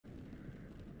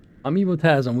I'm Evil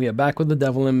Taz, and we are back with The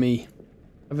Devil in Me.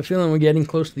 I have a feeling we're getting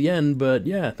close to the end, but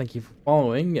yeah, thank you for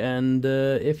following, and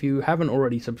if you haven't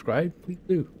already subscribed, please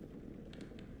do.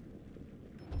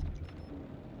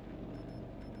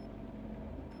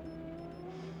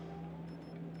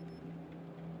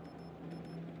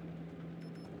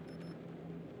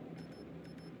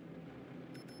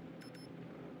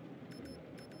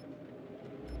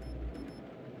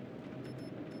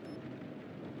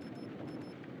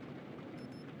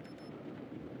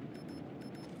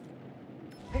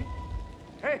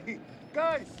 Hey,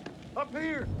 guys, up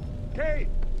here! Kate,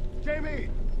 Jamie,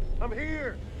 I'm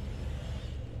here!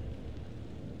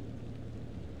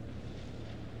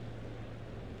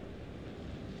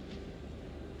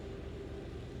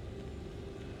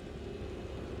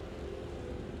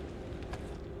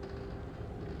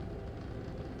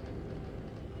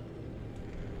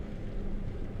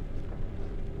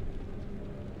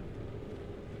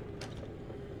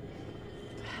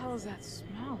 What the hell is that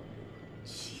smell?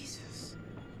 Jesus.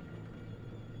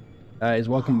 Guys,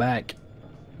 welcome back.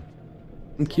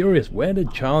 I'm curious, where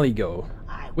did Charlie go?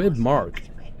 With Mark.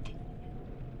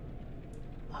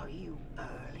 Are you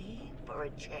early for a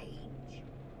change?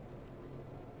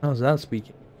 How's that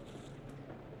speaking?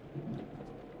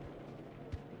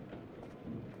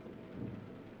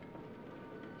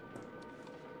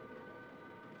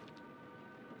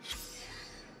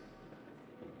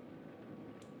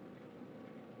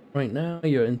 Right now,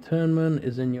 your internment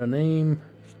is in your name.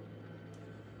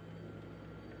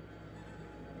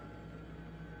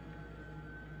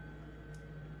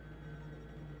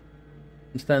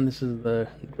 Understand this is the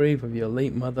grave of your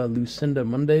late mother, Lucinda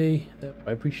Monday.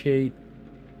 I appreciate.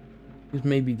 This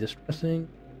may be distressing.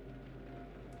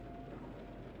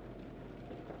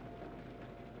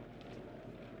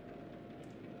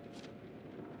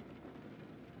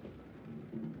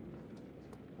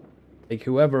 Like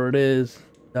whoever it is,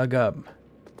 dug up.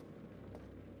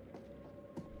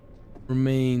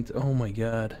 Remains. Oh my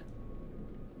god.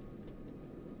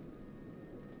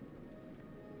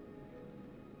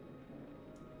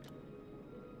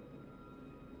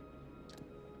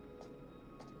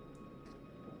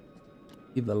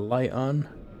 Leave the light on.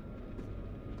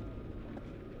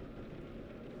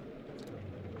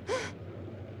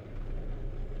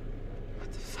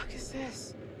 What the fuck is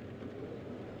this?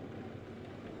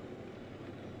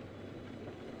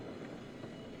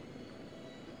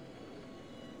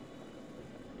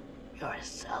 You're a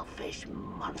selfish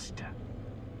monster.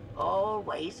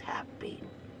 Always have been.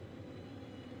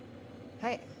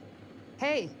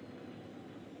 Hey!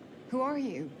 Who are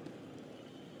you?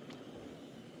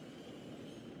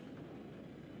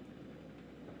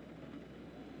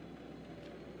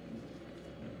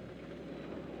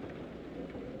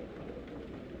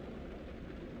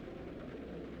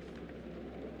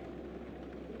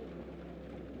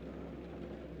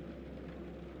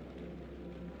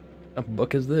 What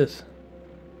book is this?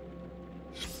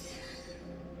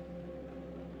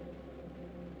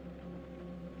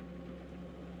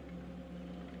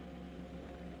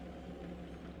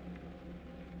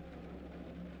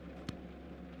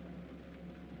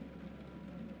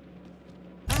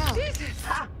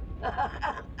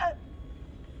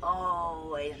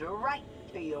 Always right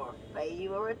to your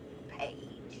favorite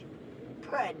page.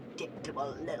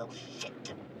 Predictable little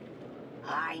shit.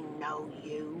 I know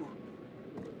you.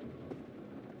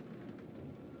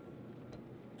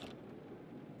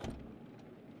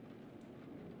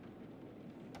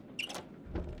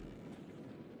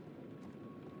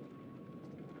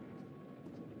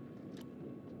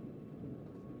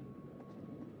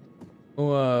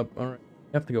 Go up. Alright.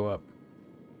 You have to go up.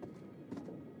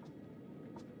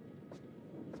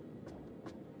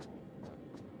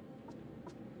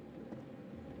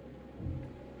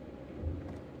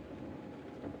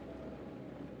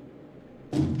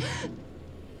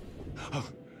 Oh,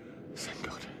 thank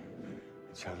God.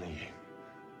 It's only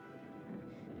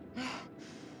you.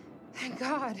 Thank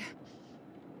God.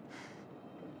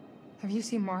 Have you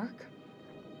seen Mark?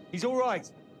 He's all right.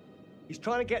 He's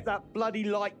trying to get that bloody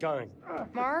light going.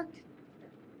 Mark?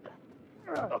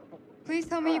 Please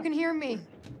tell me you can hear me.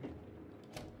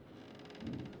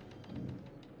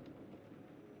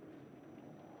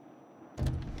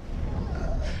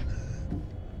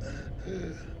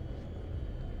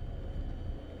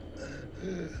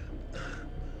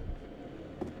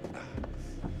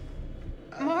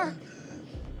 Mark!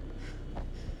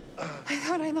 I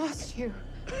thought I lost you.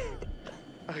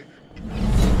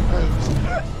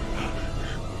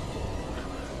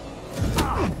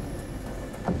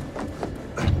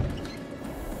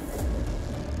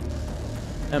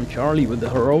 I'm Charlie with the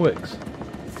heroics.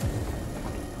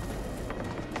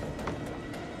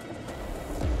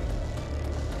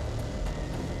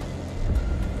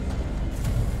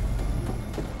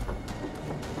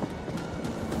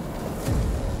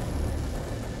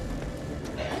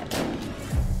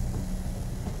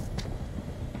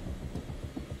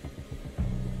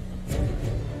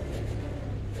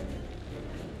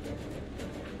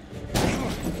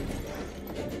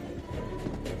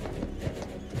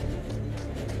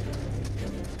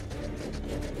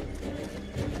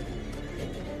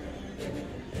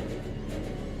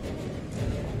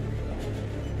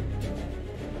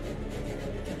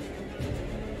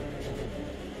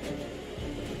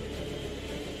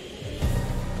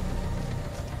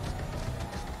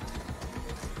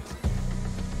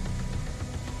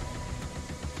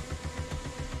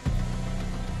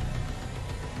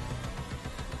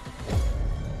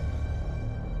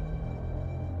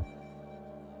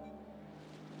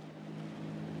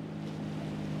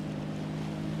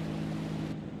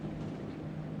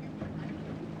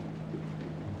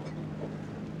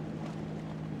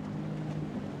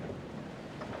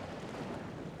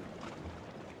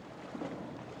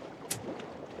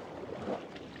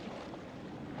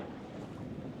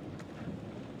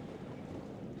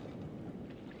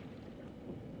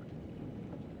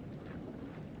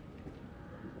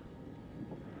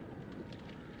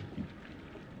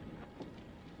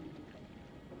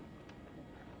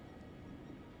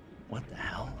 What the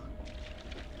hell?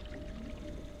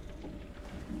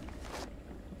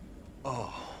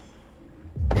 Oh.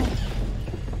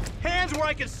 Hands where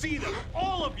I can see them!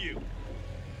 All of you!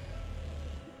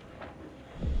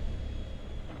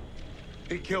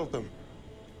 He killed them.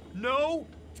 No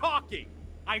talking!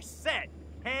 I said,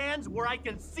 hands where I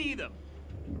can see them!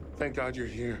 Thank God you're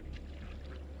here.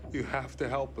 You have to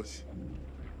help us.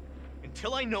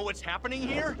 Until I know what's happening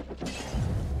here,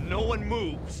 no one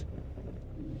moves.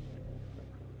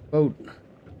 Boat.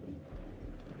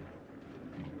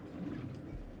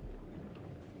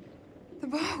 The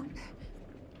boat.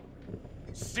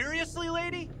 Seriously,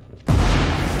 lady?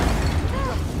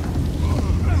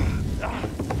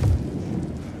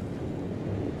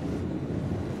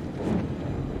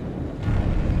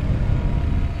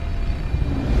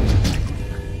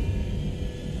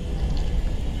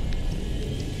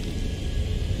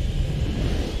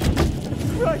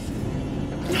 Christ!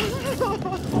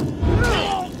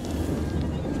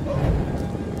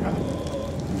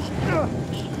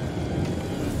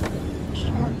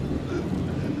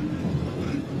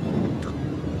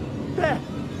 There!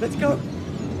 Let's go!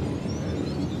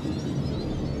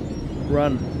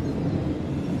 Run.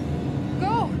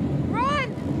 Go!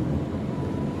 Run!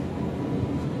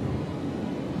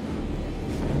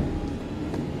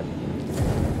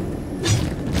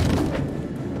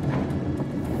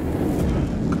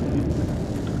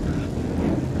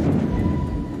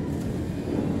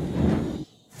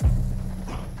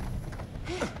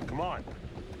 Come on.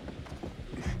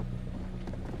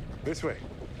 This way.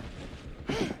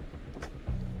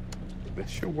 This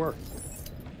should work.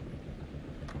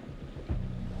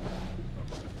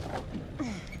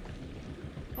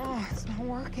 Oh, it's not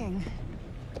working.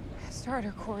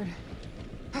 Starter cord.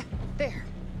 There.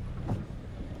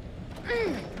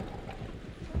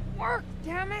 Work,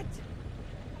 damn it!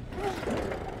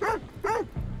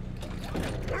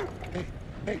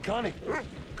 Hey, Connie.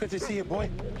 Good to see you, boy.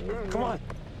 Come on.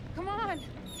 Come on!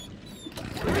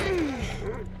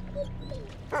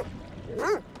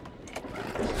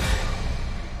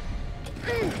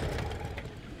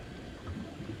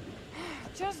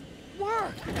 Just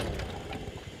work!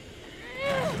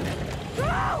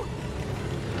 Go!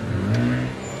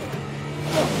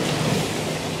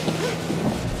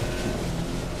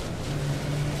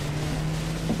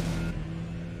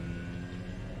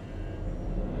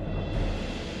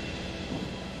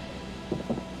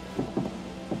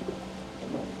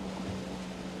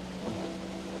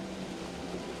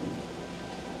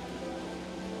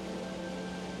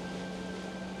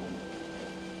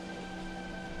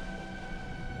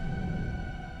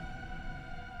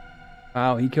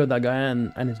 Wow, he killed that guy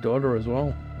and his daughter as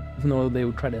well, even though they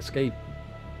would try to escape.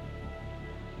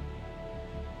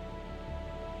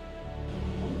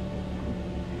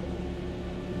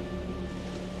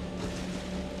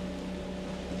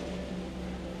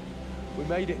 We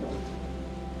made it.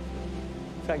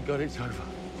 Thank God it's over.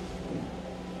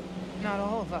 Not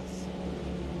all of us.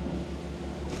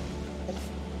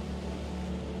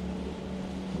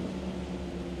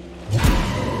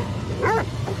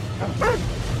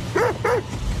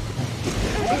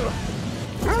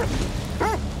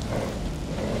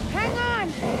 Hang on!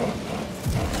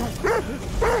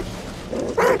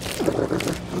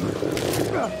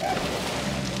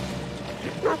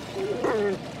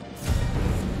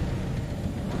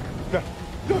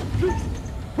 No, please.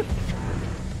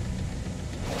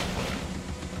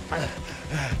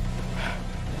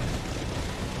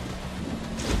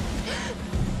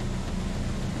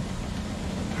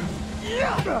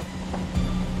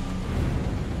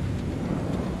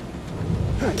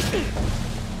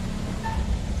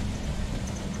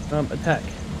 Attack.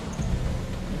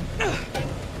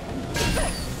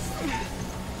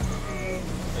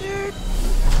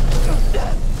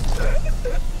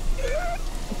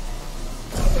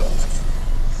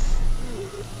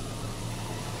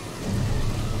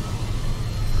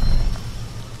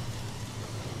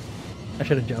 I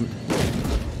should have jumped.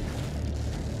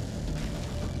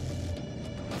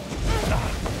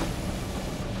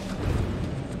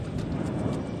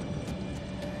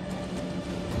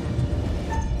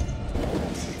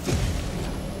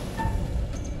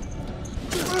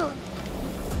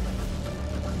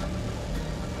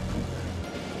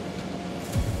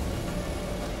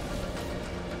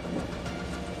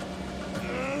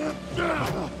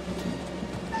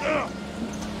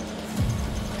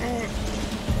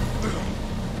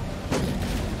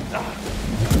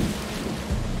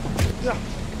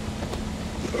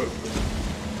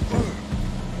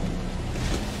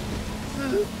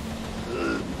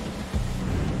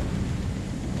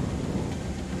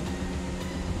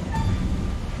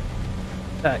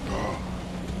 Attack.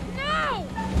 No!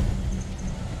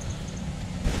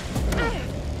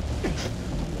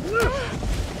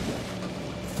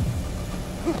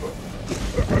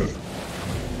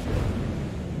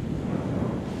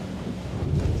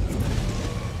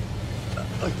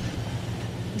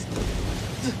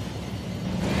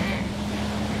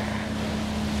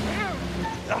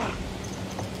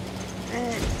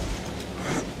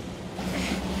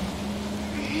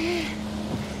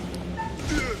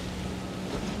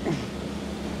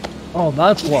 Oh,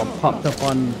 that's what popped up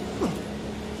on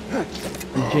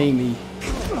Jamie.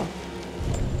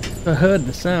 I heard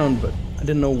the sound, but I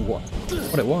didn't know what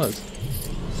it was.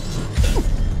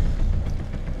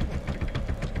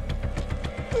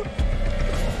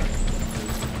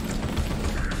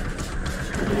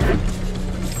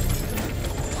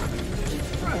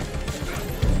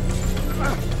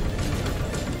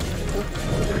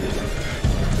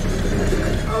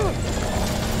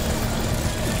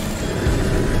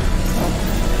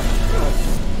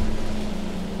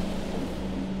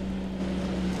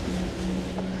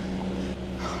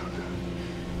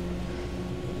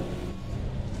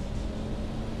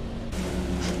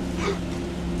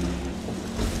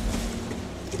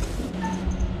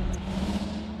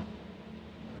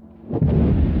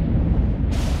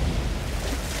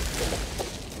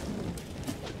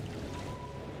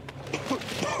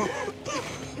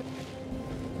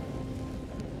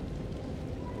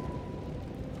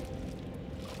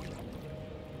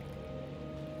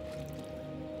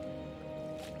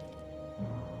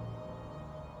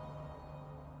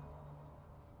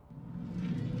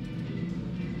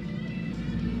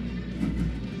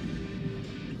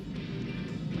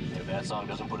 If that song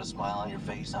doesn't put a smile on your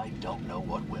face, I don't know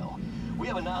what will. We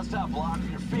have a non-stop block of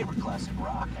your favorite classic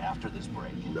rock after this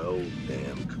break. No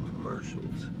damn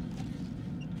commercials.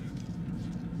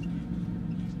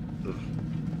 Ugh.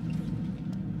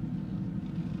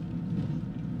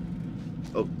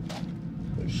 Oh,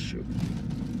 shoot.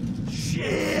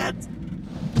 Shit!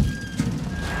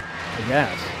 The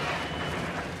gas.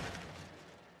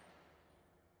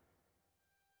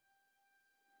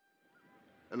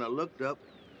 And I looked up,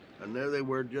 and there they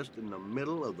were just in the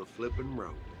middle of the flipping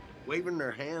road, waving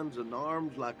their hands and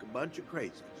arms like a bunch of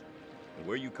crazies. And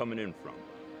where you coming in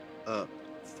from?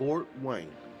 Fort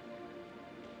Wayne.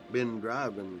 Been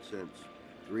driving since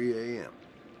 3 a.m.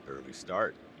 Early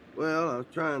start. Well, I was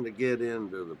trying to get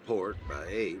into the port by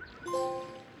 8.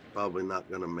 Probably not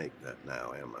gonna make that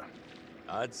now, am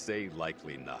I? I'd say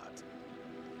likely not.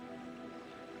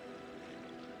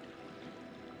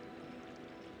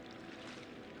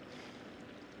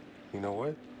 You know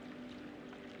what?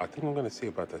 I think I'm gonna see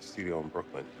about that studio in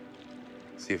Brooklyn.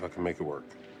 See if I can make it work.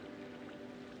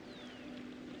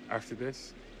 After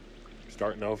this,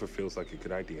 start to know if it feels like a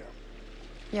good idea.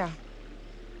 Yeah.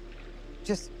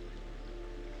 Just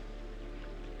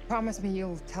promise me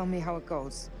you'll tell me how it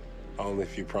goes. Only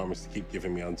if you promise to keep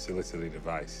giving me unsolicited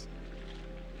advice.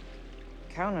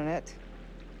 Count on it.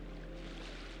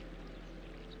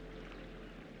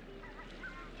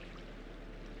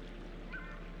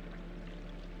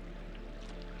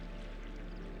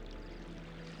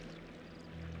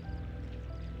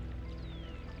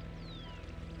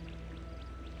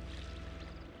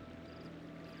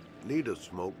 Need a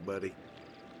smoke, buddy?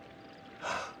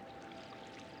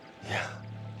 Yeah.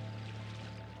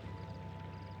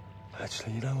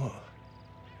 Actually, you know what?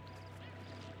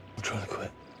 I'm trying to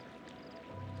quit.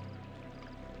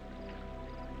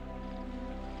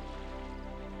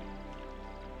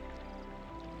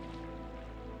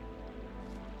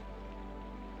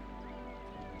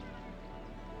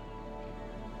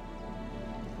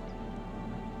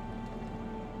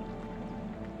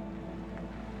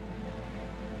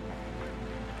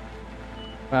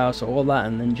 Wow, so all that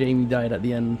and then Jamie died at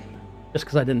the end just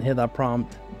because I didn't hear that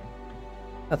prompt.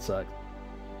 That sucked.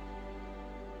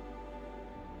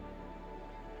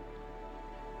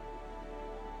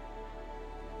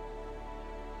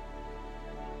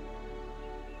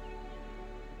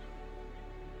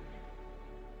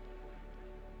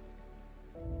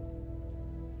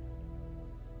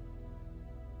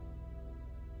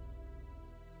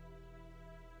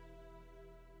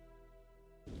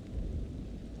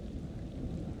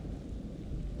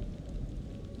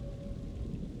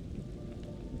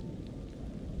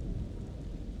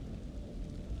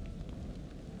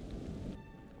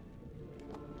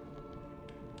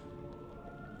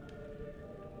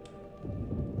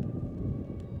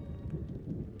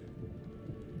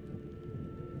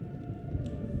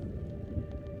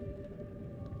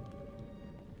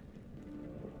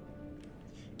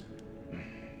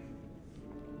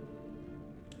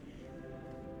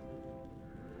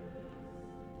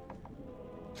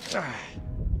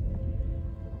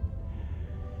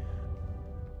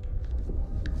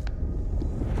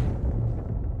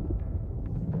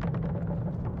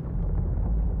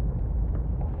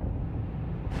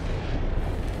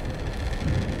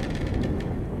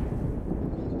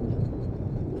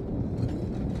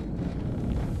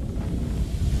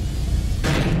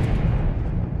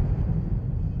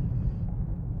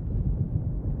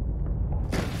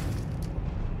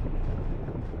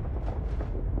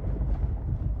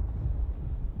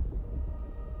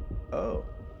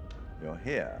 you're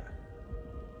here.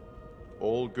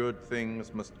 All good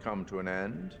things must come to an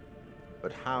end,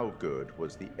 but how good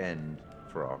was the end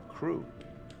for our crew?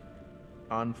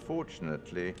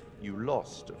 Unfortunately, you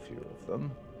lost a few of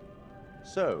them.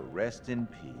 So, rest in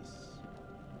peace.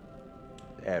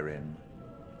 Erin.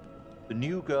 The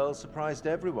new girl surprised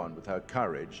everyone with her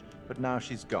courage, but now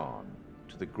she's gone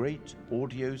to the great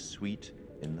audio suite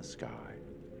in the sky.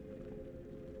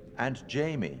 And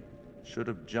Jamie should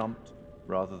have jumped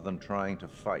rather than trying to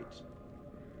fight.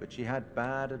 But she had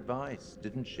bad advice,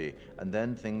 didn't she? And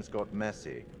then things got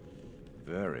messy.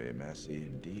 Very messy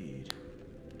indeed.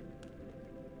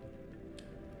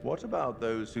 What about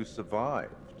those who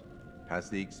survived? Has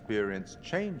the experience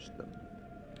changed them?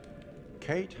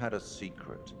 Kate had a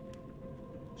secret.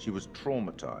 She was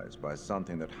traumatized by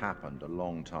something that happened a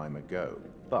long time ago,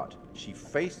 but she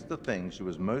faced the thing she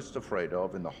was most afraid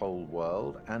of in the whole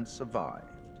world and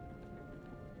survived.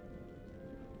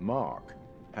 Mark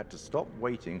had to stop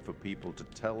waiting for people to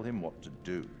tell him what to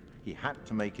do. He had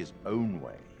to make his own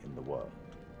way in the world.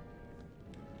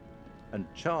 And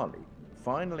Charlie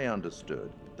finally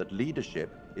understood that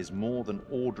leadership is more than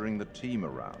ordering the team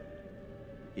around.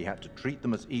 He had to treat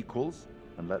them as equals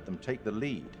and let them take the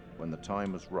lead when the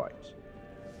time was right.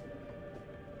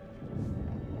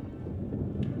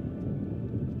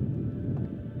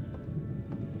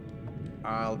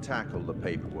 I'll tackle the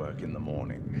paperwork in the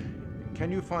morning.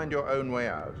 Can you find your own way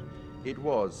out? It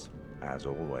was, as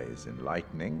always,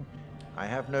 enlightening. I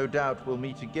have no doubt we'll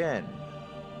meet again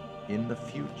in the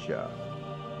future.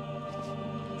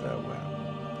 Farewell.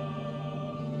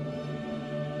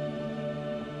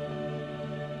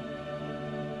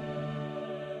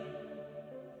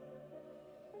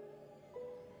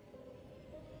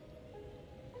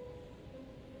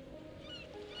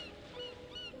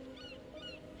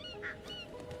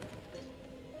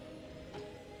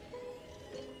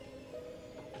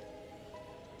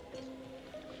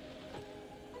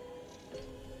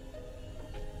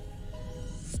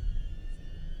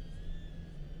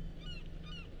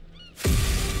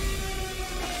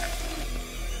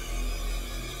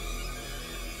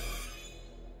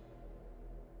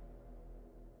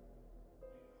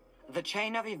 The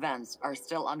chain of events are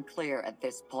still unclear at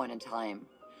this point in time.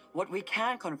 What we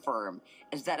can confirm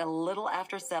is that a little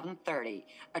after 7:30,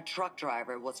 a truck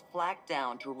driver was flagged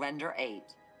down to render aid.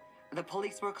 The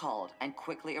police were called and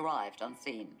quickly arrived on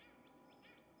scene.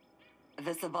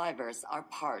 The survivors are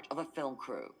part of a film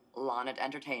crew, Lanet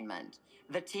Entertainment,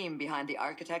 the team behind the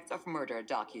Architects of Murder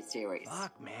docuseries.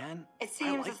 Fuck, man. It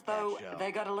seems like as though that show.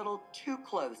 they got a little too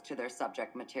close to their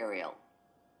subject material.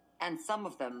 And some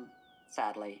of them,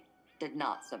 sadly, did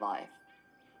not survive.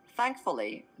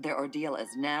 Thankfully, their ordeal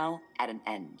is now at an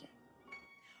end.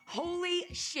 Holy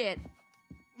shit.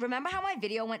 Remember how my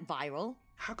video went viral?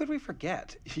 How could we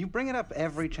forget? You bring it up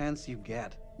every chance you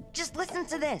get. Just listen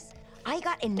to this. I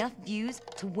got enough views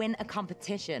to win a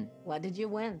competition. What did you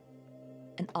win?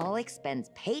 An all-expense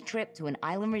paid trip to an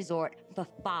island resort for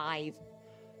 5.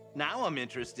 Now I'm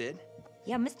interested.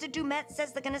 Yeah, Mr. Dumet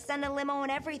says they're gonna send a limo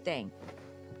and everything.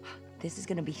 This is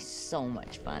gonna be so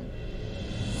much fun.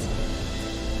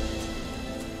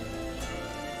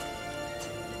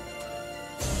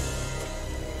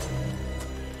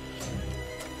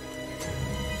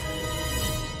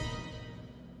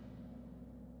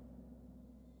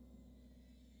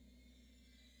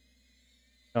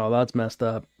 Oh, that's messed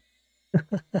up.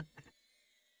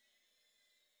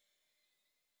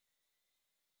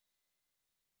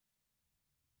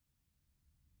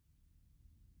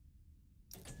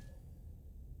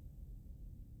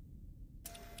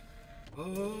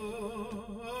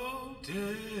 Oh,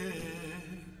 death.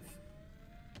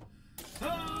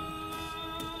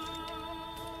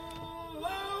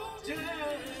 Oh,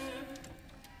 death.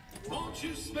 Won't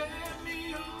you spare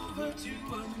me over to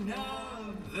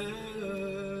another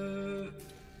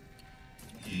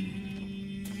year?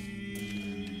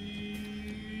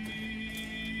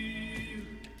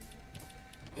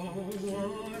 Oh,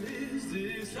 what is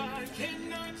this I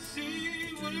cannot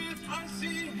see with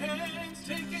icy hands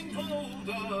taking hold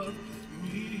of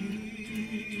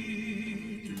me?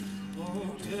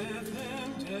 Oh, death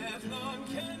and death none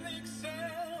can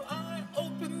excel. I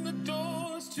open the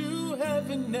doors to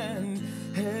heaven and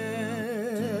hell.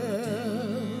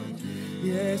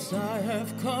 Yes, I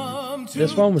have come to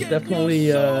This one was definitely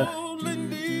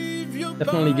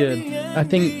definitely good. I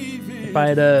think if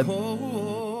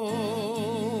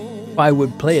I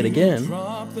would play it again,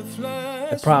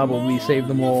 I'd probably save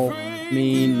them all. I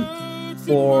mean,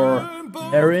 for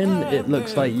Erin, it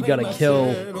looks like you gotta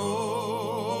kill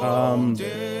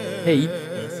Kate,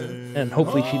 and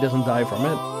hopefully she doesn't die from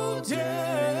it.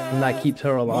 and that keeps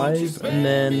her alive. And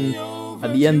then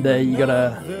at the end there, you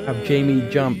gotta have Jamie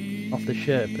jump off the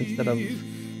ship instead of...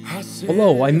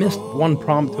 Although, I missed one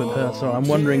prompt with her, so I'm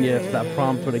wondering if that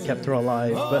prompt would have kept her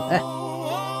alive.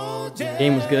 But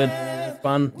game was good,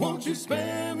 fun,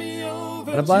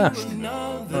 had a blast.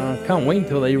 Can't wait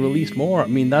until they release more. I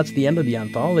mean, that's the end of the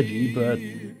anthology, but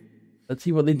let's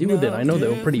see what they do with it. I know they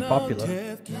were pretty popular.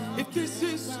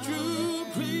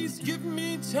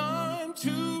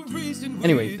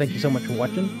 Anyway, thank you so much for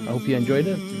watching. I hope you enjoyed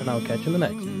it, and I'll catch you in the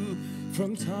next.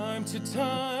 From time to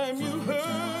time you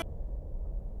heard.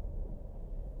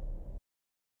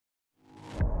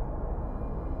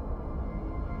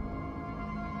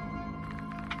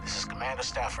 This is Commander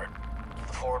Stafford,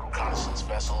 the forward reconnaissance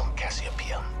vessel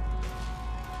Cassiopeia.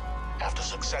 After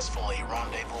successfully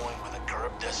rendezvousing with the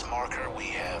Charybdis marker, we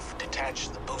have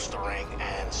detached the booster ring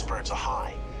and spurred to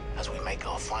high as we make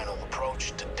our final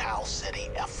approach to Tau Ceti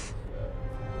F.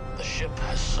 The ship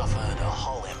has suffered a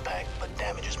hull impact, but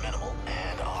damage is minimal,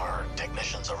 and our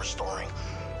technicians are restoring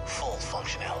full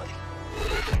functionality.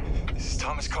 This is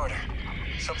Thomas Carter.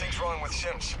 Something's wrong with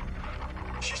Sims.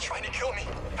 She's trying to kill me.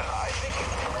 I think...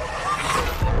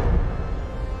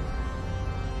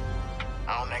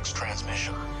 Our next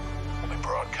transmission will be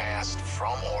broadcast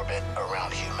from orbit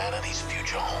around humanity's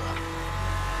future home.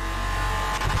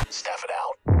 Stafford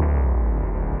out.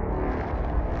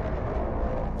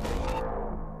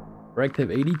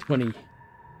 Directive 8020.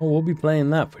 Oh, we'll be playing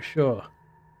that for sure.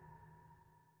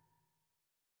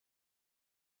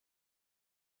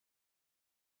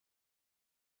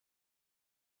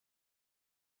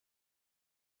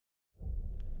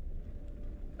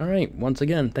 Alright, once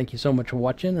again, thank you so much for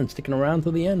watching and sticking around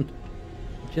till the end.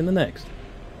 Catch you in the next.